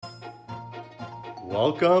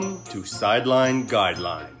Welcome to Sideline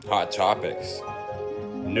Guideline. Hot topics,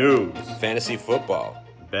 News, fantasy football,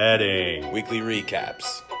 betting, weekly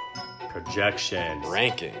recaps, projections,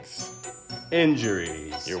 rankings,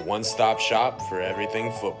 injuries. your one-stop shop for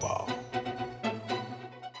everything football.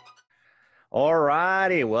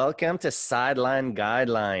 Alrighty, welcome to Sideline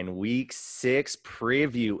Guideline. Week 6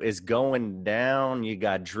 preview is going down. You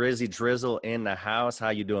got Drizzy Drizzle in the house.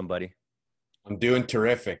 How you doing, buddy? I'm doing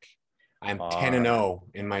terrific. I'm All 10-0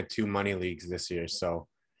 in my 2 money leagues this year. So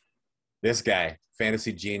this guy,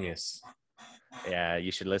 fantasy genius. Yeah,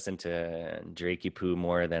 you should listen to Drakey Poo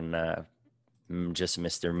more than just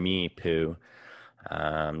Mr. Me Poo.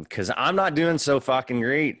 Because I'm not doing so fucking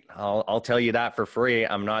great. I'll tell you that for free.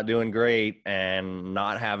 I'm not doing great and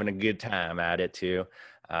not having a good time at it too.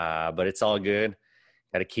 But it's all good.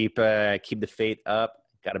 Got to keep the faith up.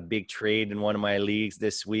 Got a big trade in one of my leagues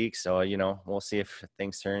this week, so we'll see if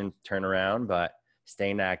things turn around. But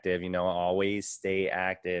staying active, always stay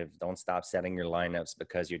active. Don't stop setting your lineups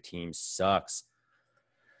because your team sucks.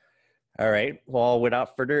 All right. Well,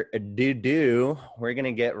 without further ado, we're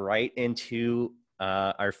gonna get right into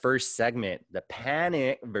our first segment: the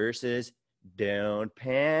panic versus don't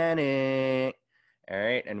panic. All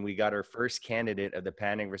right, and we got our first candidate of the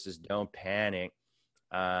panic versus don't panic.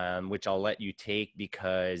 Which I'll let you take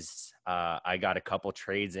because I got a couple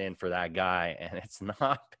trades in for that guy, and it's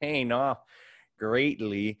not paying off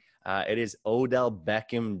greatly. It is Odell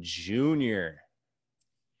Beckham Jr.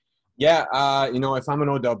 Yeah, if I'm an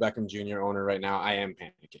Odell Beckham Jr. owner right now, I am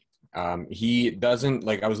panicking. He doesn't,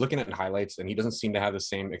 I was looking at highlights, and he doesn't seem to have the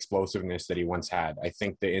same explosiveness that he once had. I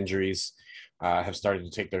think the injuries have started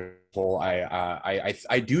to take their toll.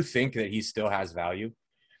 I do think that he still has value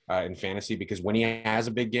in fantasy, because when he has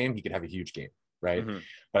a big game, he could have a huge game, right? Mm-hmm.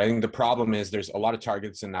 But I think the problem is there's a lot of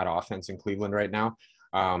targets in that offense in Cleveland right now.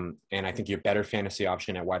 And I think your better fantasy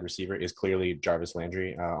option at wide receiver is clearly Jarvis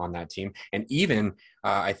Landry on that team. And even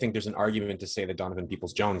I think there's an argument to say that Donovan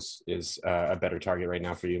Peoples-Jones is a better target right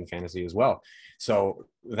now for you in fantasy as well. So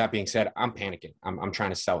that being said, I'm panicking. I'm trying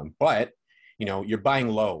to sell him. But you're buying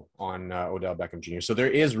low on Odell Beckham Jr. So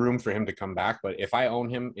there is room for him to come back. But if I own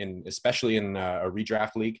him, especially in a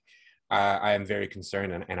redraft league, I am very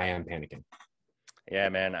concerned and I am panicking. Yeah,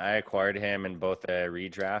 man, I acquired him in both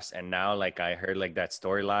redrafts. And now, I heard that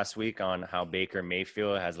story last week on how Baker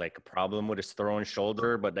Mayfield has a problem with his throwing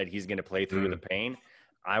shoulder, but that he's going to play through the pain.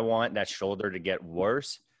 I want that shoulder to get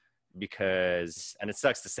worse because, and it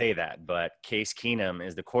sucks to say that, but Case Keenum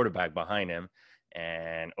is the quarterback behind him.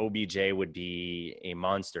 And OBJ would be a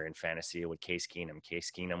monster in fantasy with Case Keenum.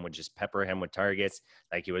 Case Keenum would just pepper him with targets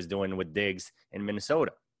like he was doing with Diggs in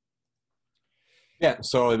Minnesota. Yeah,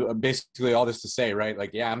 so basically all this to say, right?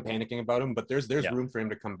 I'm panicking about him, but there's room for him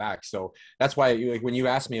to come back. So that's why, when you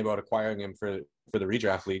asked me about acquiring him for the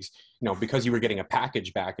redraft leagues, because you were getting a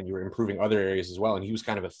package back and you were improving other areas as well, and he was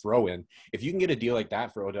kind of a throw-in. If you can get a deal like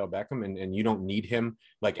that for Odell Beckham and you don't need him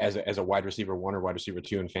as a wide receiver 1 or wide receiver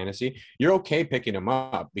 2 in fantasy, you're okay picking him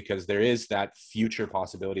up because there is that future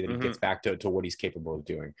possibility that he gets back to what he's capable of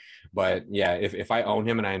doing. But yeah, if I own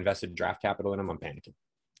him and I invested draft capital in him, I'm panicking.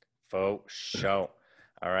 Faux show.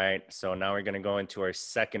 All right. So now we're going to go into our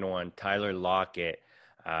second one, Tyler Lockett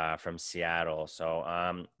from Seattle. So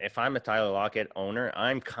if I'm a Tyler Lockett owner,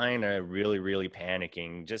 I'm kind of really, really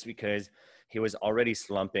panicking just because he was already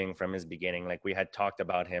slumping from his beginning. We had talked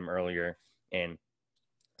about him earlier in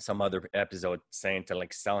some other episode saying to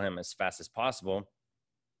sell him as fast as possible.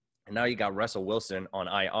 And now you got Russell Wilson on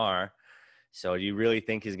IR. So do you really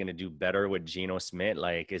think he's going to do better with Geno Smith?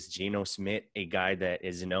 Is Geno Smith a guy that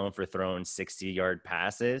is known for throwing 60-yard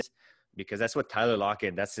passes? Because that's what Tyler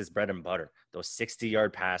Lockett, that's his bread and butter. Those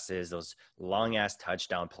 60-yard passes, those long-ass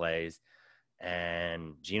touchdown plays.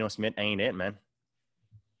 And Geno Smith ain't it, man.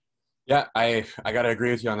 Yeah, I got to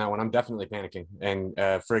agree with you on that one. I'm definitely panicking. And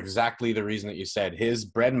for exactly the reason that you said, his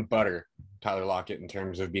bread and butter, Tyler Lockett, in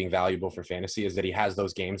terms of being valuable for fantasy, is that he has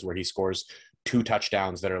those games where he scores 2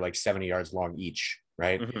 touchdowns that are 70 yards long each,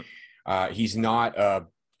 right? Mm-hmm. He's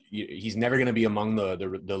never going to be among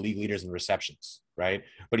the league leaders in receptions, right?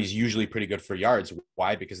 But he's usually pretty good for yards.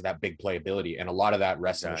 Why? Because of that big playability. And a lot of that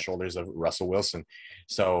rests on the shoulders of Russell Wilson.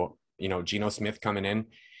 So, Geno Smith coming in,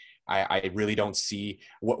 I really don't see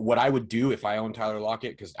what I would do if I own Tyler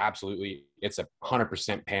Lockett, because absolutely it's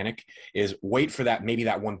 100% panic, is wait for maybe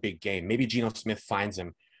that one big game. Maybe Geno Smith finds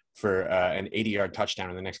him for an 80-yard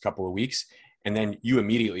touchdown in the next couple of weeks. And then you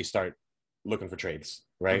immediately start looking for trades,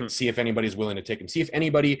 right? Mm-hmm. See if anybody's willing to take him. See if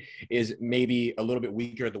anybody is maybe a little bit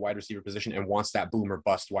weaker at the wide receiver position and wants that boom or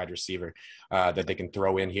bust wide receiver that they can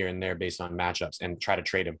throw in here and there based on matchups and try to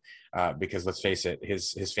trade him. Because let's face it,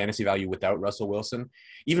 his fantasy value without Russell Wilson,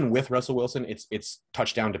 even with Russell Wilson, it's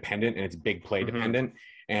touchdown dependent and it's big play dependent.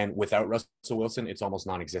 And without Russell Wilson, it's almost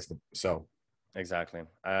non-existent. So exactly.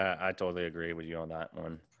 I totally agree with you on that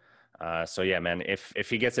one. So yeah, man, if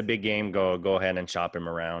he gets a big game, go ahead and chop him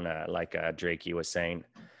around, like Drakey was saying.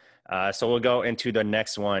 So we'll go into the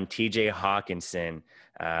next one, TJ Hockenson,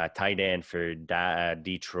 tight end for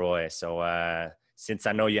Detroit. So since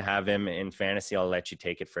I know you have him in fantasy, I'll let you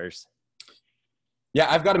take it first. Yeah,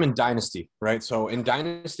 I've got him in Dynasty, right? So in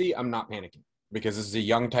Dynasty, I'm not panicking because this is a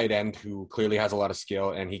young tight end who clearly has a lot of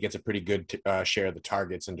skill, and he gets a pretty good share of the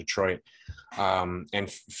targets in Detroit. And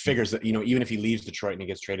figures that, even if he leaves Detroit and he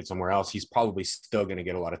gets traded somewhere else, he's probably still going to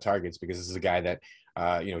get a lot of targets because this is a guy that,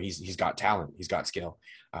 he's got talent, he's got skill,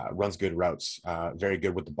 runs good routes, very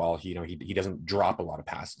good with the ball. He doesn't drop a lot of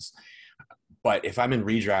passes. But if I'm in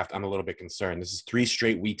redraft, I'm a little bit concerned. This is 3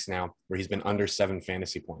 straight weeks now where he's been under 7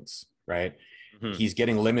 fantasy points, right? He's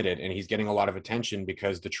getting limited and he's getting a lot of attention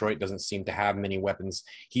because Detroit doesn't seem to have many weapons.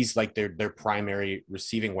 He's like their primary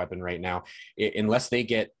receiving weapon right now. Unless they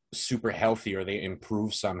get super healthy or they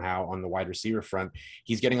improve somehow on the wide receiver front,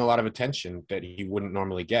 he's getting a lot of attention that he wouldn't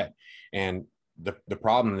normally get. And the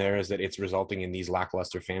problem there is that it's resulting in these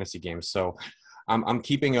lackluster fantasy games. So I'm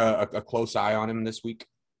keeping a close eye on him this week.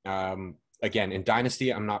 Again, in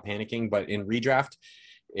Dynasty, I'm not panicking, but in redraft,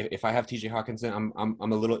 if I have TJ Hockenson,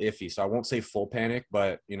 I'm a little iffy. So I won't say full panic,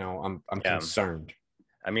 but I'm concerned.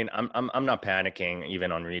 I mean, I'm not panicking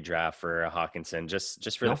even on redraft for Hockenson,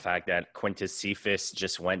 just for the fact that Quintus Cephas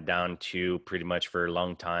just went down to pretty much for a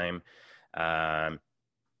long time, and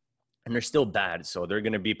they're still bad. So they're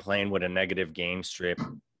going to be playing with a negative game strip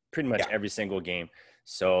pretty much every single game.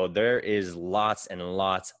 So there is lots and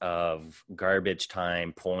lots of garbage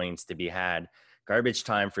time points to be had. Garbage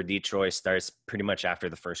time for Detroit starts pretty much after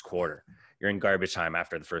the first quarter. You're in garbage time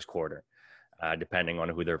after the first quarter, depending on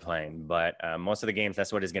who they're playing. But most of the games,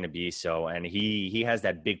 that's what it's going to be. So, and he has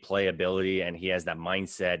that big play ability, and he has that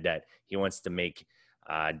mindset that he wants to make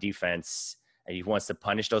defense, and he wants to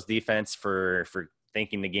punish those defense for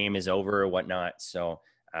thinking the game is over or whatnot. So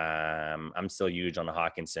I'm still huge on the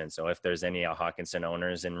Hockenson. So if there's any Hockenson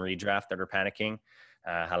owners in redraft that are panicking,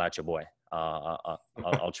 holla at your boy.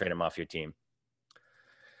 I'll trade him off your team.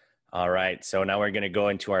 All right, so now we're going to go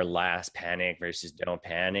into our last panic versus don't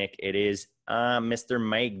panic. It is Mr.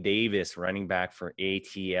 Mike Davis, running back for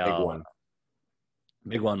ATL.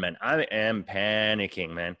 Big one, man. I am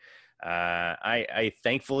panicking, man. I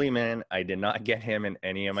thankfully, man, I did not get him in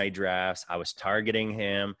any of my drafts. I was targeting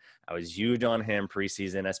him. I was huge on him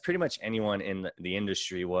preseason, as pretty much anyone in the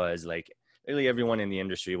industry was. Like, literally everyone in the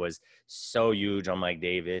industry was so huge on Mike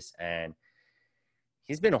Davis, and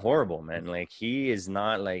he's been horrible, man. Like, he has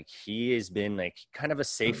been like kind of a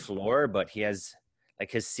safe floor, but he has,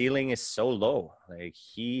 like, his ceiling is so low. Like,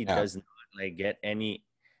 he does not like get any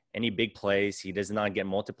big plays. He does not get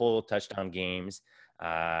multiple touchdown games.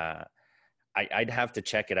 I'd have to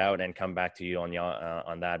check it out and come back to you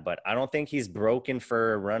on that, but I don't think he's broken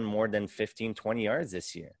for a run more than 15, 20 yards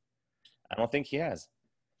this year. I don't think he has.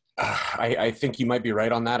 I think you might be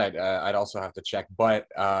right on that. I'd also have to check. But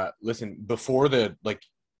listen, before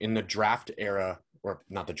in the draft era, or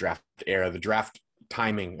not the draft era, the draft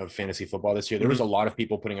timing of fantasy football this year, there was a lot of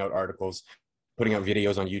people putting out articles, putting out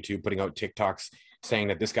videos on YouTube, putting out TikToks saying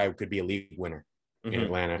that this guy could be a league winner in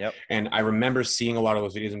Atlanta. Yep. And I remember seeing a lot of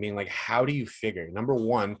those videos and being like, how do you figure? Number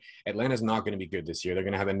one, Atlanta's not going to be good this year. They're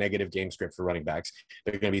going to have a negative game script for running backs.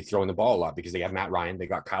 They're going to be throwing the ball a lot because they have Matt Ryan. They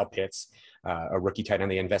got Kyle Pitts, a rookie tight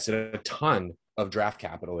end. They invested a ton of draft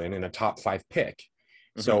capital in a top 5 pick.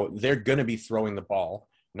 So they're going to be throwing the ball,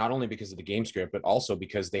 not only because of the game script, but also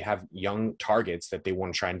because they have young targets that they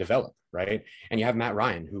want to try and develop, right? And you have Matt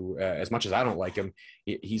Ryan, who, as much as I don't like him,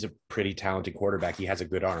 he's a pretty talented quarterback. He has a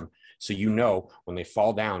good arm. So when they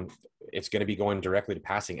fall down, it's going to be going directly to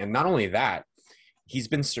passing. And not only that, he's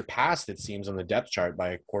been surpassed, it seems, on the depth chart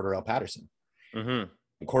by Cordarrelle Patterson.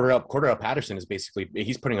 Cordarrelle Patterson is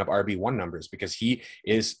he's putting up RB1 numbers because he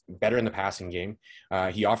is better in the passing game.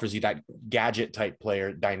 He offers you that gadget type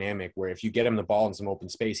player dynamic where if you get him the ball in some open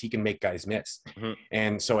space, he can make guys miss.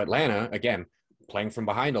 And so Atlanta, again, playing from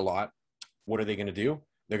behind a lot, what are they going to do?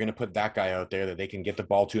 They're going to put that guy out there that they can get the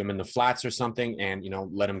ball to him in the flats or something and,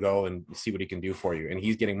 let him go and see what he can do for you. And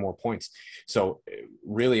he's getting more points. So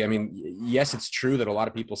really, I mean, yes, it's true that a lot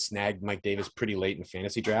of people snagged Mike Davis pretty late in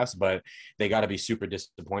fantasy drafts, but they got to be super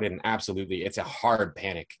disappointed. And absolutely, it's a hard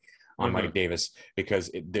panic on Mike Davis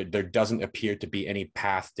because there doesn't appear to be any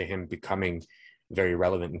path to him becoming very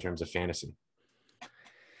relevant in terms of fantasy.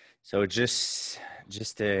 So just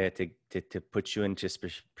to put you into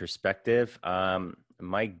perspective,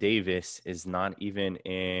 Mike Davis is not even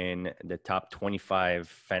in the top 25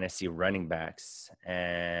 fantasy running backs,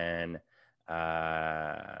 and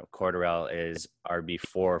Cordarrelle is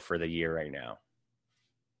RB4 for the year right now.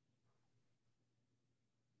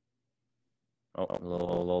 Oh, a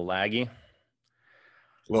little laggy. A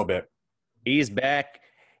little bit. He's back.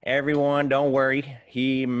 Everyone, don't worry.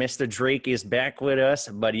 Mr. Drake is back with us.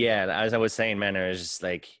 But yeah, as I was saying, man, it was just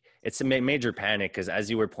like, it's a major panic because as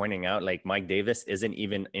you were pointing out, like Mike Davis isn't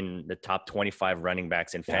even in the top 25 running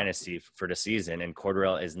backs in fantasy for the season. And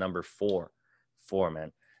Cordarrelle is number four,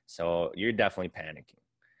 man. So you're definitely panicking.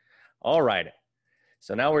 All right.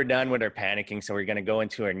 So now we're done with our panicking. So we're going to go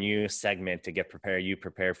into our new segment to get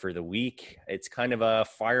prepared for the week. It's kind of a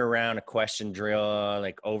fire round, a question drill,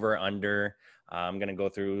 like over, under. I'm going to go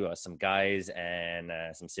through some guys and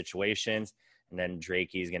some situations, and then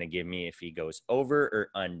Drakey's going to give me if he goes over or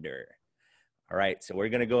under. All right, so we're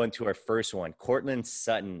going to go into our first one. Cortland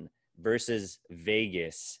Sutton versus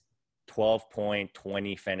Vegas,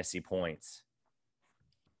 12.20 fantasy points.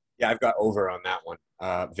 Yeah, I've got over on that one.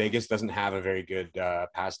 Vegas doesn't have a very good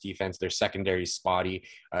pass defense. Their secondary is spotty.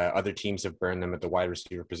 Other teams have burned them at the wide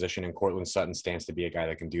receiver position, and Cortland Sutton stands to be a guy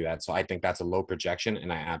that can do that. So I think that's a low projection,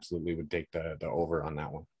 and I absolutely would take the over on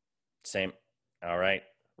that one. Same. All right.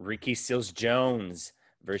 Ricky Seals-Jones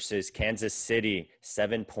versus Kansas City,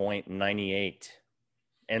 7.98.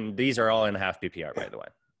 And these are all in half PPR, by the way.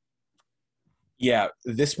 Yeah,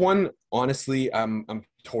 this one, honestly, I'm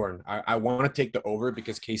torn. I want to take the over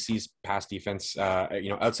because KC's pass defense,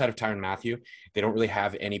 outside of Tyrann Mathieu, they don't really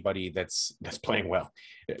have anybody that's playing well.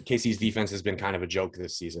 KC's defense has been kind of a joke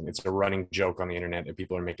this season. It's a running joke on the internet and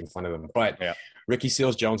people are making fun of them. But Ricky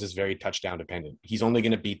Seals-Jones is very touchdown dependent. He's only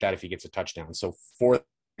going to beat that if he gets a touchdown. So for that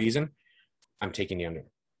reason, I'm taking the under.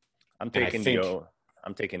 I'm taking the over.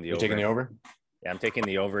 You're taking the over? Yeah, I'm taking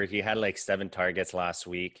the over. He had like 7 targets last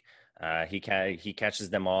week. He catches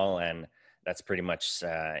them all, and that's pretty much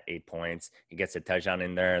 8 points. He gets a touchdown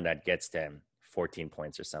in there that gets them 14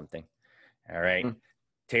 points or something. All right.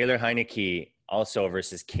 Taylor Heineke also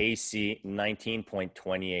versus KC,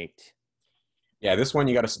 19.28. Yeah, this one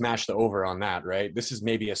you got to smash the over on that, right? This is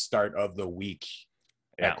maybe a start of the week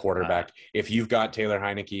at quarterback. If you've got Taylor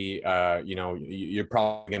Heineke, you're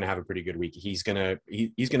probably going to have a pretty good week. He's gonna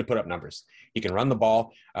put up numbers. He can run the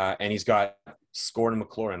ball, and he's got Scorin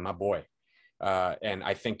McLaurin, my boy. And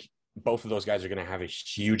I think both of those guys are going to have a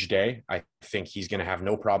huge day. I think he's going to have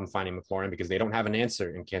no problem finding McLaurin because they don't have an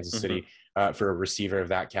answer in Kansas City for a receiver of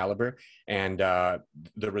that caliber. And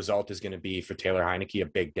the result is going to be for Taylor Heineke a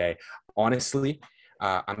big day. Honestly,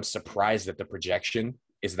 I'm surprised that the projection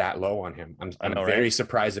is that low on him. I'm very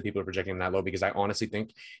surprised that people are projecting him that low because I honestly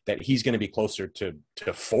think that he's going to be closer to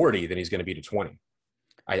 40 than he's going to be to 20.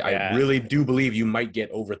 I really do believe you might get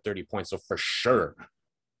over 30 points. So for sure,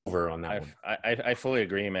 over on that one. I fully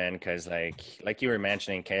agree, man, because like you were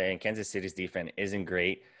mentioning, Kansas City's defense isn't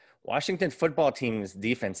great. Washington football team's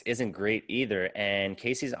defense isn't great either, and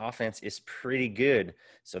Casey's offense is pretty good.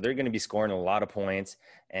 So they're going to be scoring a lot of points,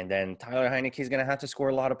 and then Tyler Heineke is going to have to score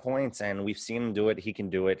a lot of points, and we've seen him do it. He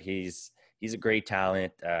can do it. He's a great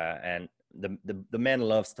talent, and the man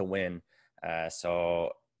loves to win.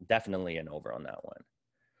 So definitely an over on that one.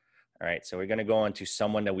 All right, so we're going to go on to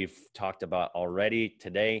someone that we've talked about already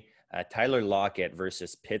today, Tyler Lockett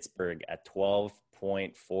versus Pittsburgh at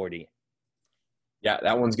 12.40. Yeah,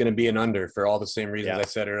 that one's going to be an under for all the same reasons I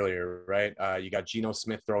said earlier, right? You got Geno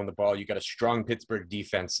Smith throwing the ball. You got a strong Pittsburgh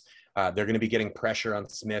defense. They're going to be getting pressure on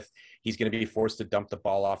Smith. He's going to be forced to dump the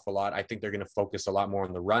ball off a lot. I think they're going to focus a lot more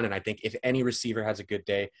on the run. And I think if any receiver has a good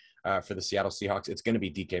day for the Seattle Seahawks, it's going to be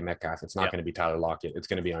DK Metcalf. It's not going to be Tyler Lockett. It's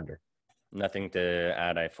going to be under. Nothing to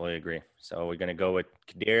add. I fully agree. So we're going to go with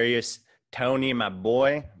Kadarius Toney, my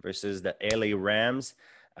boy, versus the LA Rams,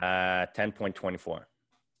 10.24.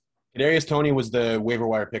 Kadarius Toney was the waiver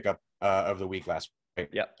wire pickup of the week last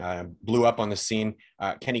week. Blew up on the scene.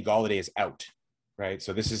 Kenny Golladay is out, right?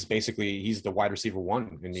 So this is basically he's the wide receiver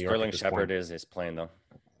one in New York. Sterling Shepard is playing though.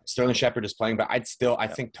 Sterling Shepard is playing, but I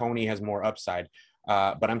think Toney has more upside.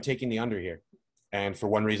 But I'm taking the under here, and for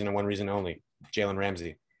one reason and one reason only: Jalen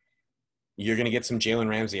Ramsey. You're going to get some Jalen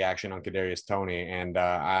Ramsey action on Kadarius Toney, and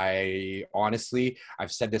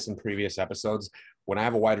I've said this in previous episodes. When I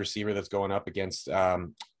have a wide receiver that's going up against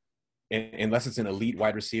unless it's an elite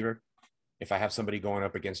wide receiver, if I have somebody going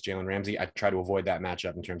up against Jalen Ramsey, I try to avoid that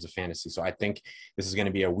matchup in terms of fantasy. So I think this is going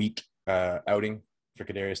to be a weak outing for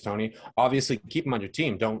Kadarius Toney. Obviously, keep him on your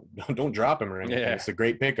team. Don't drop him or anything. Yeah. It's a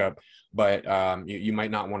great pickup, but you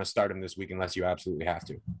might not want to start him this week unless you absolutely have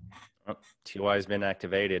to. Oh, Ty has been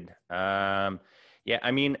activated. Yeah,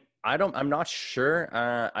 I mean, I'm not sure.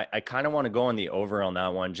 I kind of want to go on the over on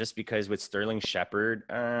that one just because with Sterling Shepard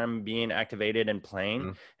being activated and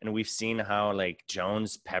playing, and we've seen how like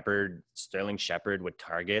Jones peppered Sterling Shepard with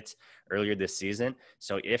targets earlier this season.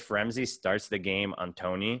 So if Ramsey starts the game on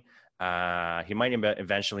Toney, he might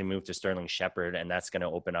eventually move to Sterling Shepard, and that's going to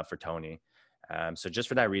open up for Toney. So just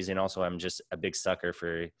for that reason, also, I'm just a big sucker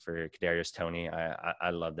for Kadarius Toney.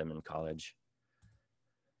 I loved him in college.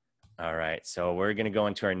 All right, so we're going to go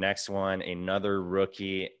into our next one. Another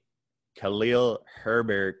rookie, Khalil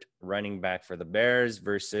Herbert, running back for the Bears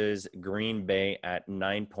versus Green Bay at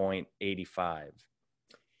 9.85.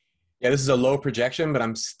 Yeah, this is a low projection, but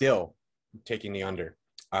I'm still taking the under.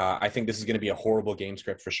 I think this is going to be a horrible game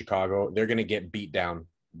script for Chicago. They're going to get beat down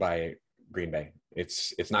by Green Bay.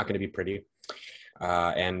 It's not going to be pretty.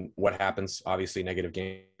 And what happens, obviously, negative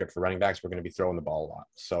game script for running backs, we're going to be throwing the ball a lot.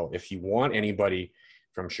 So if you want anybody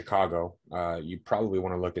from Chicago, you probably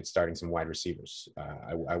want to look at starting some wide receivers.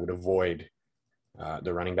 I would avoid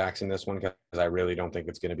the running backs in this one because I really don't think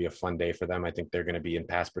it's going to be a fun day for them. I think they're going to be in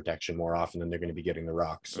pass protection more often than they're going to be getting the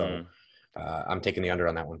rock. So I'm taking the under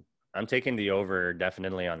on that one. I'm taking the over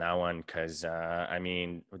definitely on that one because, I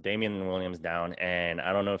mean, Damian Williams down, and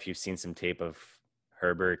I don't know if you've seen some tape of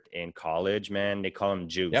Herbert in college, man. They call him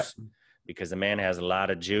Juice because the man has a lot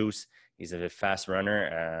of juice. He's a fast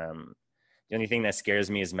runner. The only thing that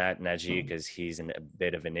scares me is Matt Nagy because he's a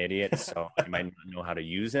bit of an idiot, so I might not know how to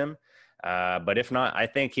use him. But if not, I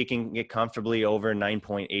think he can get comfortably over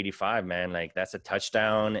 9.85, man. Like, that's a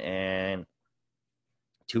touchdown and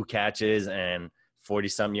 2 catches and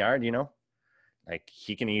 40-some yard, you know? Like,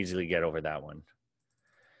 he can easily get over that one.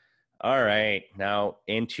 All right, now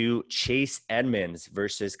into Chase Edmonds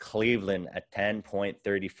versus Cleveland at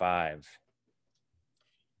 10.35.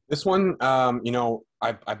 This one,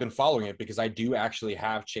 I've been following it because I do actually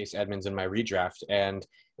have Chase Edmonds in my redraft. And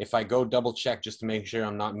if I go double check just to make sure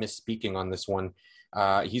I'm not misspeaking on this one,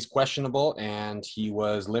 he's questionable and he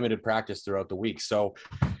was limited practice throughout the week. So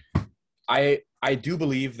I do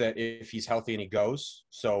believe that if he's healthy and he goes,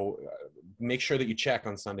 so make sure that you check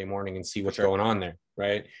on Sunday morning and see what's going on there,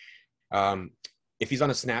 right? If he's on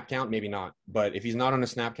a snap count, maybe not. But if he's not on a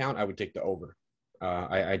snap count, I would take the over.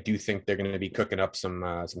 I do think they're going to be cooking up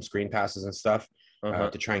some screen passes and stuff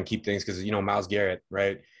to try and keep things because, Myles Garrett,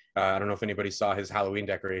 right? I don't know if anybody saw his Halloween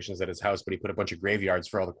decorations at his house, but he put a bunch of graveyards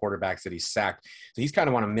for all the quarterbacks that he's sacked. So he's kind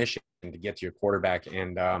of on a mission to get to your quarterback.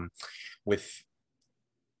 And with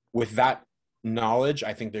that knowledge,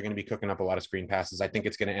 I think they're going to be cooking up a lot of screen passes. I think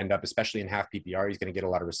it's going to end up, especially in half PPR, he's going to get a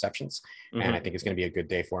lot of receptions. And I think it's going to be a good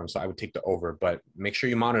day for him. So I would take the over, but make sure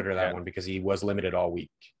you monitor that one because he was limited all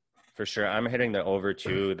week. For sure. I'm hitting the over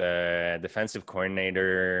too. The defensive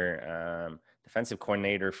coordinator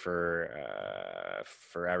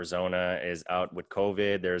for Arizona is out with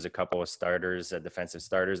COVID. There's a couple of starters, defensive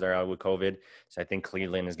starters that are out with COVID. So I think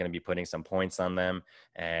Cleveland is going to be putting some points on them.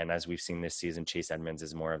 And as we've seen this season, Chase Edmonds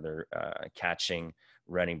is more of their catching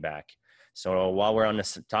running back. So while we're on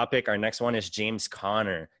this topic, our next one is James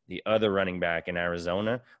Conner, the other running back in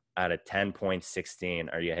Arizona, at a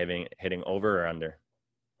 10.16. Are you hitting over or under?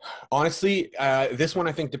 Honestly, this one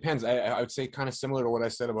I think depends. I would say kind of similar to what I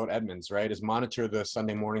said about Edmonds, right? Is monitor the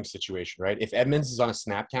Sunday morning situation, right? If Edmonds is on a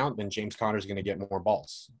snap count, then James Conner is going to get more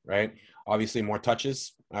balls, right? Obviously, more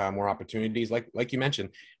touches, more opportunities. Like you mentioned,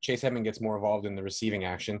 Chase Edmonds gets more involved in the receiving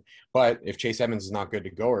action. But if Chase Edmonds is not good to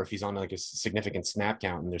go, or if he's on like a significant snap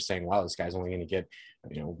count, and they're saying, "Wow, this guy's only going to get,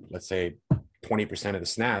 let's say 20% of the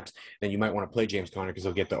snaps," then you might want to play James Conner because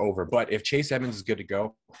he'll get the over. But if Chase Edmonds is good to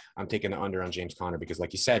go, I'm taking the under on James Conner because,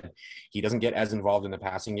 like you said, he doesn't get as involved in the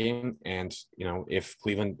passing game. And, if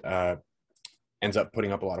Cleveland ends up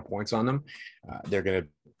putting up a lot of points on them, they're going to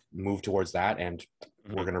move towards that. And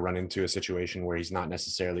we're going to run into a situation where he's not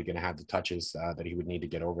necessarily going to have the touches that he would need to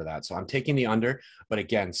get over that. So I'm taking the under. But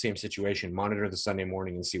again, same situation. Monitor the Sunday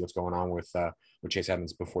morning and see what's going on with Chase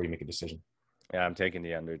Edmonds before you make a decision. Yeah, I'm taking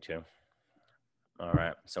the under too. All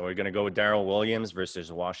right, so we're going to go with Darrell Williams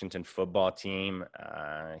versus Washington football team.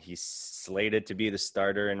 He's slated to be the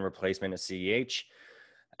starter in replacement of CEH,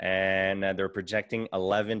 and they're projecting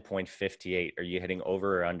 11.58. Are you hitting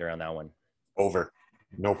over or under on that one? Over,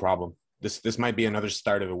 no problem. This might be another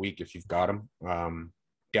start of the week if you've got him.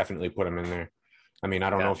 Definitely put him in there. I mean,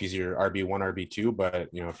 I don't know if he's your RB1, RB2, but,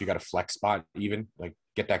 if you got a flex spot even, like,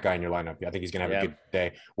 get that guy in your lineup. I think he's going to have a good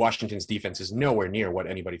day. Washington's defense is nowhere near what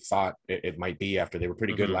anybody thought it might be after they were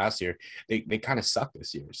pretty good last year. They kind of sucked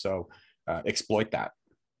this year. So exploit that.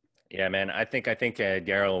 Yeah, man. I think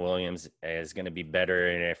Darrell Williams is going to be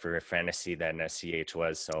better for fantasy than CH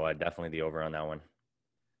was. So definitely the over on that one.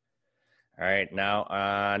 All right.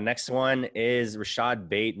 Now, next one is Rashad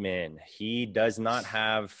Bateman. He does not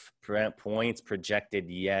have points projected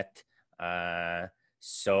yet.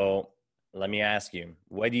 So let me ask you,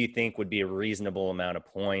 what do you think would be a reasonable amount of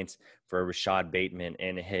points for Rashad Bateman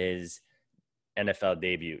in his NFL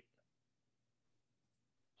debut?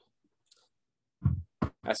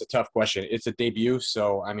 That's a tough question. It's a debut.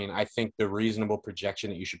 So, I mean, I think the reasonable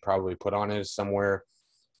projection that you should probably put on is somewhere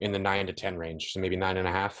in the 9 to 10 range. So maybe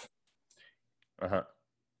 9.5. Uh-huh.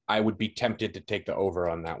 I would be tempted to take the over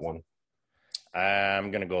on that one.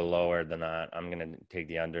 I'm going to go lower than that. I'm going to take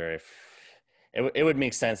the under. If it would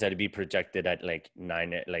make sense that it'd be projected at like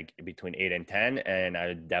 9, like between 8 and 10. And I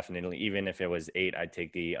would definitely, even if it was 8, I'd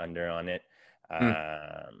take the under on it.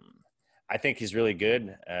 I think he's really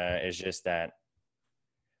good. It's just that,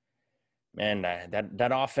 man,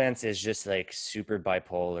 that offense is just like super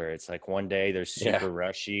bipolar. It's like one day they're super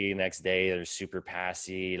rushy, next day they're super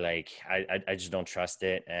passy. Like I just don't trust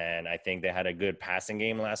it. And I think they had a good passing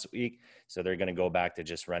game last week, so they're going to go back to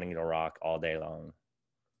just running the rock all day long.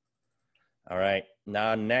 All right,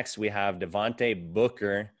 now next we have Devontae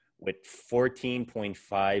Booker with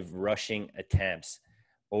 14.5 rushing attempts.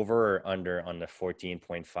 Over or under on the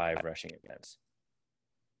 14.5 rushing attempts?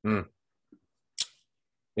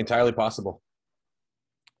 Entirely possible.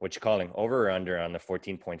 What you calling, over or under on the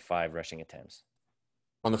 14.5 rushing attempts?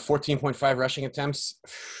 On the 14.5 rushing attempts,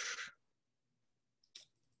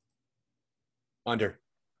 under.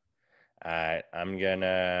 I'm going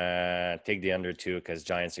to take the under too because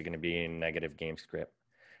Giants are going to be in negative game script.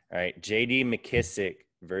 All right, J.D. McKissick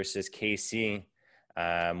versus KC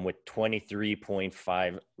with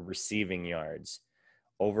 23.5 receiving yards.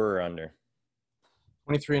 Over or under?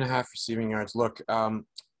 23.5 receiving yards. Look, I'm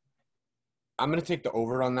going to take the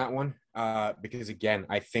over on that one because, again,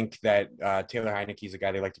 I think that Taylor Heinicke is a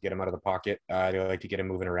guy they like to get him out of the pocket. They like to get him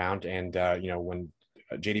moving around. And, when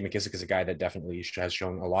J.D. McKissick is a guy that definitely has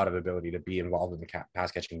shown a lot of ability to be involved in the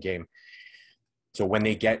pass-catching game. So when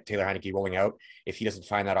they get Taylor Heinicke rolling out, if he doesn't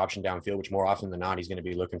find that option downfield, which more often than not, he's going to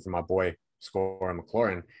be looking for my boy, Scorer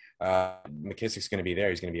McLaurin, McKissick's going to be there.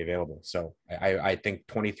 He's going to be available. So I think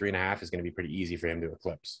 23.5 is going to be pretty easy for him to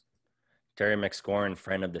eclipse. Terry McScorin,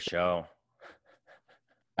 friend of the show.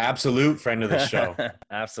 Absolute friend of the show.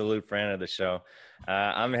 Absolute friend of the show.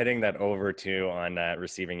 I'm hitting that over too on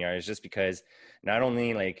receiving yards just because not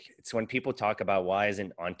only like it's when people talk about why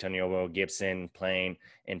isn't Antonio Gibson playing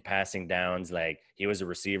in passing downs, like he was a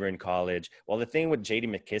receiver in college. Well, the thing with J.D.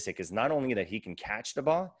 McKissick is not only that he can catch the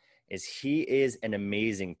ball, is he is an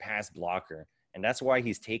amazing pass blocker. And that's why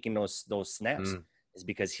he's taking those snaps is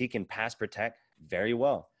because he can pass protect very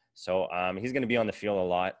well. So he's going to be on the field a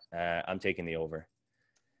lot. I'm taking the over.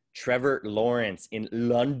 Trevor Lawrence in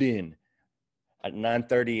London at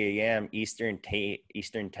 9:30 a.m. Eastern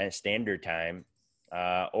Standard Time.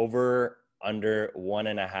 Over under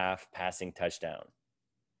 1.5 passing touchdown.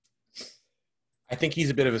 I think he's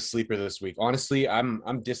a bit of a sleeper this week. Honestly,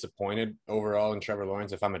 I'm disappointed overall in Trevor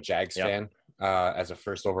Lawrence if I'm a Jags fan as a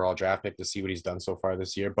first overall draft pick to see what he's done so far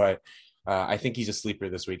this year. But I think he's a sleeper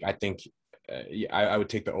this week. I think I would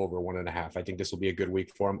take the over 1.5. I think this will be a good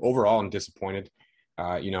week for him. Overall, I'm disappointed.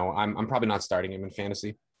 I'm probably not starting him in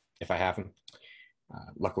fantasy if I have him.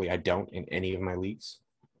 Luckily, I don't in any of my leagues.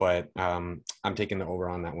 But I'm taking the over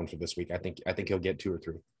on that one for this week. I think he'll get 2 or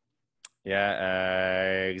 3.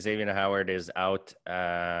 Yeah, Xavier Howard is out.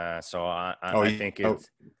 So I think it's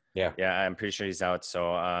yeah, I'm pretty sure he's out.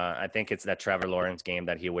 So I think it's that Trevor Lawrence game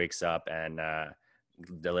that he wakes up and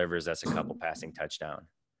delivers us a couple passing touchdown.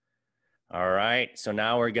 All right, so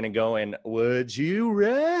now we're gonna go in. Would you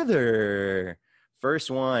rather? First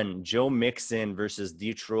one: Joe Mixon versus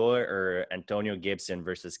Detroit, or Antonio Gibson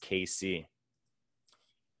versus KC.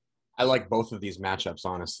 I like both of these matchups,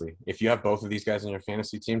 honestly. If you have both of these guys on your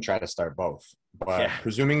fantasy team, try to start both. But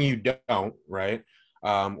presuming you don't, right?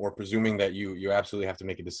 Or presuming that you absolutely have to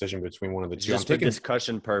make a decision between one of the two. Just for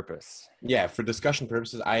discussion purpose. Yeah, for discussion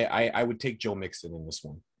purposes, I would take Joe Mixon in this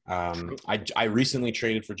one. I recently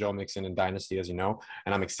traded for Joe Mixon in Dynasty, as you know,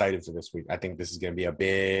 and I'm excited for this week. I think this is going to be a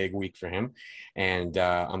big week for him, and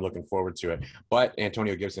I'm looking forward to it. But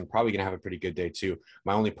Antonio Gibson probably going to have a pretty good day too.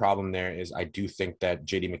 My only problem there is I do think that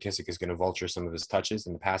J.D. McKissick is going to vulture some of his touches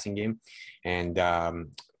in the passing game, and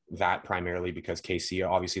that primarily because KC,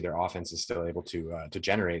 obviously their offense is still able to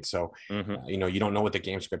generate. So, you don't know what the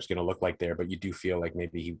game script's going to look like there, but you do feel like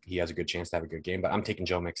maybe he has a good chance to have a good game. But I'm taking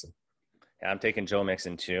Joe Mixon. Yeah, I'm taking Joe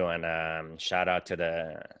Mixon too, and shout out to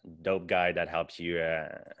the dope guy that helped you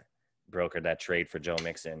brokered that trade for Joe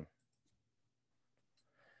Mixon.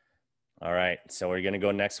 All right, so we're going to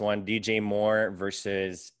go next one. DJ Moore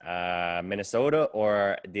versus Minnesota,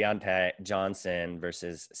 or D.Johnson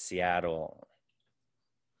versus Seattle?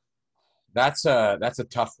 That's a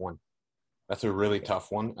tough one. That's a really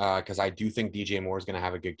tough one because I do think DJ Moore is going to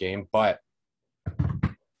have a good game, but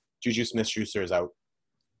Juju Smith-Schuster is out.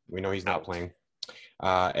 We know he's not playing.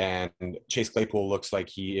 And Chase Claypool looks like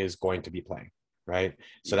he is going to be playing, right?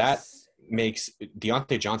 So that makes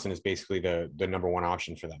Deontay Johnson is basically the number one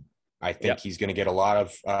option for them. I think he's going to get a lot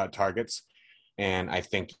of targets, and I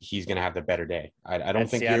think he's going to have the better day. I don't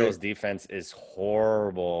think Seattle's defense is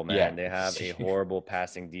horrible, man. Yeah. They have a horrible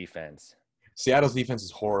passing defense. Seattle's defense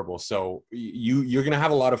is horrible. So you're going to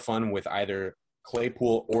have a lot of fun with either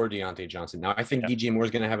Claypool or Deontay Johnson. Now, I think DJ Moore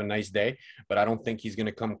is going to have a nice day, but I don't think he's going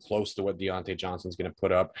to come close to what Deontay Johnson's going to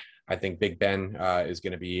put up. I think Big Ben is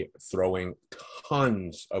going to be throwing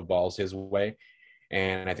tons of balls his way,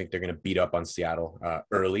 and I think they're going to beat up on Seattle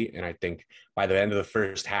early. And I think by the end of the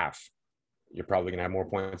first half, you're probably going to have more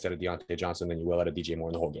points out of Deontay Johnson than you will out of DJ Moore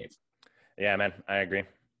in the whole game. Yeah, man, I agree.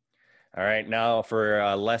 All right, now for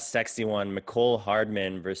a less sexy one, McCole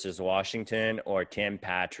Hardman versus Washington, or Tim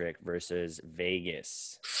Patrick versus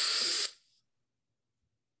Vegas?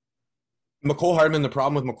 McCole Hardman, the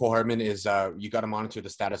problem with McCole Hardman is you got to monitor the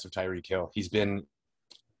status of Tyreek Hill. He's been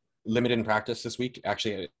limited in practice this week.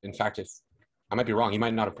 Actually, in fact, if I might be wrong, he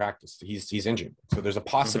might not have practiced. He's injured. So there's a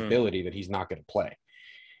possibility that he's not going to play.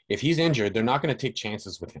 If he's injured, they're not going to take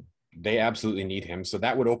chances with him. They absolutely need him. So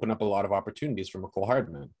that would open up a lot of opportunities for McCole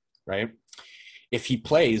Hardman. Right? If he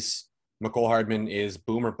plays, McCole Hardman is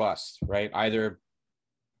boom or bust, right? Either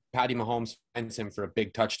Patty Mahomes finds him for a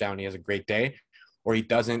big touchdown, he has a great day, or he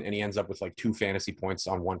doesn't, and he ends up with like 2 fantasy points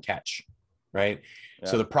on 1 catch, right? Yeah.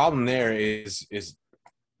 So the problem there is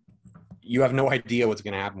you have no idea what's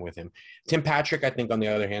going to happen with him. Tim Patrick, I think, on the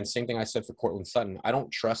other hand, same thing I said for Cortland Sutton. I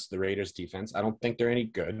don't trust the Raiders defense. I don't think they're any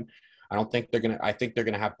good. I think they're going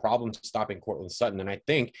to have problems stopping Cortland Sutton. And I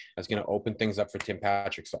think that's going to open things up for Tim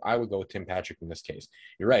Patrick. So I would go with Tim Patrick in this case.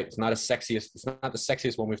 You're right. It's not the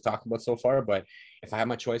sexiest one we've talked about so far, but if I have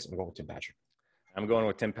my choice, I'm going with Tim Patrick. I'm going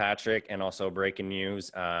with Tim Patrick. And also breaking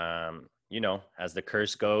news, as the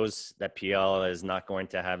curse goes, that PL is not going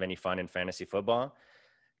to have any fun in fantasy football.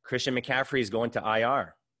 Christian McCaffrey is going to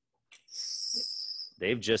IR.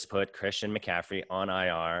 They've just put Christian McCaffrey on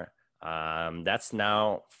IR. That's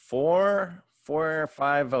now 4 or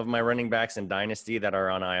 5 of my running backs in Dynasty that are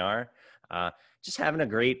on IR. Just having a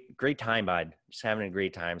great time, bud. Just having a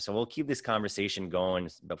great time. So we'll keep this conversation going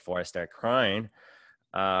before I start crying.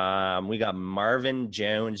 We got Marvin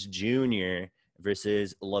Jones Jr.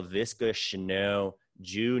 versus Laviska Shenault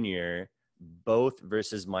Jr., both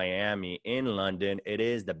versus Miami in London. It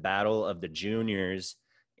is the battle of the juniors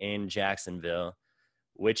in Jacksonville.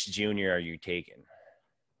 Which junior are you taking?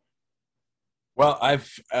 Well, I've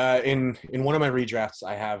in one of my redrafts,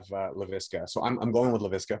 I have Laviska, so I'm going with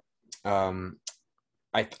Laviska.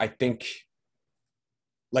 I think,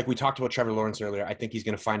 like we talked about Trevor Lawrence earlier, I think he's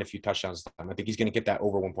going to find a few touchdowns. I think he's going to get that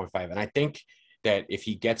over 1.5, and I think that if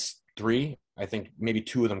he gets 3, I think maybe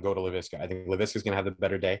 2 of them go to Laviska. I think Laviska's going to have the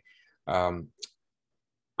better day. I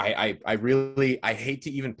hate to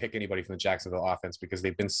even pick anybody from the Jacksonville offense because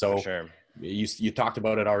they've been so. For sure. You talked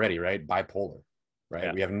about it already, right? Bipolar. Right.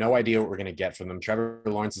 Yeah. We have no idea what we're going to get from them. Trevor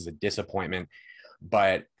Lawrence is a disappointment,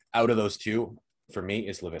 but out of those 2, for me,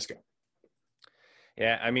 it's Laviska.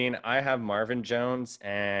 Yeah. I mean, I have Marvin Jones,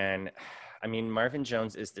 and Marvin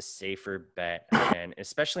Jones is the safer bet. And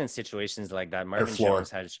especially in situations like that, Marvin Jones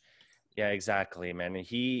has, yeah, exactly, man.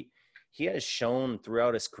 He has shown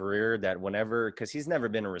throughout his career that because he's never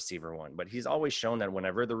been a receiver one, but he's always shown that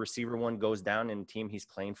whenever the receiver one goes down in the team he's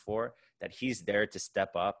playing for, that he's there to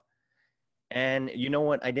step up. And you know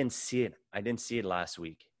what? I didn't see it last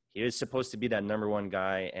week. He was supposed to be that number 1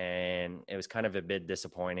 guy, and it was kind of a bit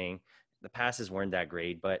disappointing. The passes weren't that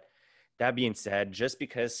great, but that being said, just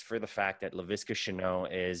because for the fact that Laviska Shenault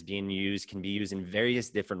can be used in various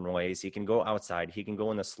different ways. He can go outside. He can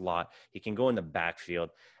go in the slot. He can go in the backfield.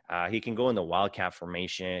 He can go in the wildcat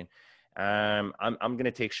formation. I'm going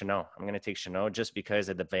to take Shenault. I'm going to take Shenault just because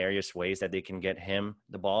of the various ways that they can get him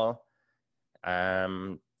the ball.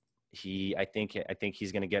 I think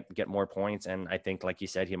he's going to get more points, and I think, like you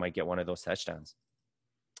said, he might get one of those touchdowns.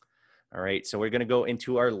 All right, so we're going to go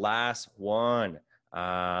into our last one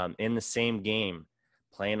in the same game,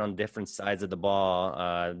 playing on different sides of the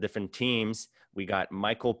ball, different teams. We got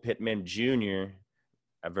Michael Pittman Jr.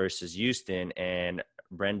 versus Houston, and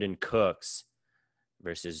Brendan Cooks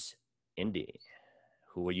versus Indy.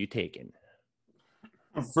 Who are you taking?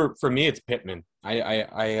 For me, it's Pittman.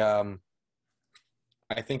 I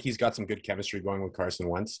think he's got some good chemistry going with Carson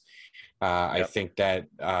Wentz. I think that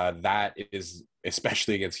that is,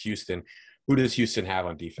 especially against Houston. Who does Houston have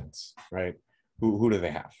on defense, right? Who do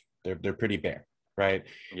they have? They're pretty bare, right?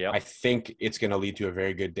 Yeah. I think it's going to lead to a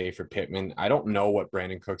very good day for Pittman. I don't know what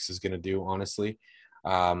Brandon Cooks is going to do, honestly.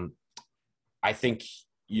 I think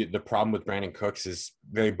the problem with Brandon Cooks is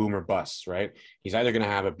very boomer bust, right? He's either going to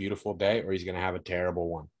have a beautiful day or he's going to have a terrible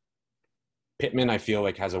one. Pittman, I feel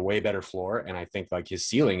like, has a way better floor, and I think like his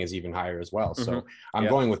ceiling is even higher as well. So I'm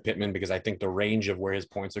going with Pittman because I think the range of where his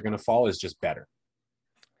points are going to fall is just better.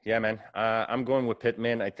 Yeah, man. I'm going with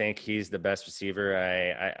Pittman. I think he's the best receiver.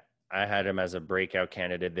 I had him as a breakout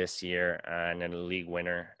candidate this year and a league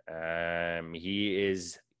winner. He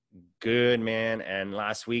is good, man. And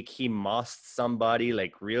last week he mossed somebody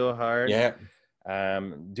like real hard. Yeah.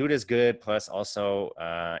 Dude is good. Plus also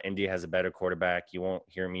Indy has a better quarterback. You won't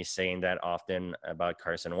hear me saying that often about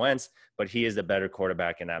Carson Wentz, but he is the better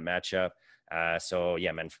quarterback in that matchup. So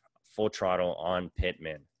yeah, man, full throttle on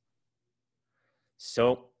Pittman.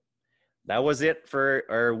 So that was it for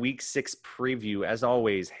our week 6 preview. As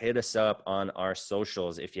always, hit us up on our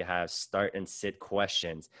socials. If you have start and sit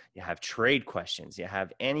questions, you have trade questions, you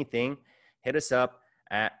have anything, hit us up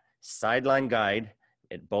at Sideline Guide,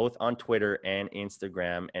 both on Twitter and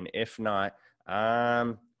Instagram. And if not,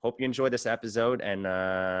 hope you enjoyed this episode, and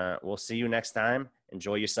we'll see you next time.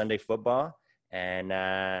 Enjoy your Sunday football. And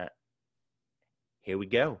here we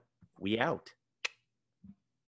go. We out.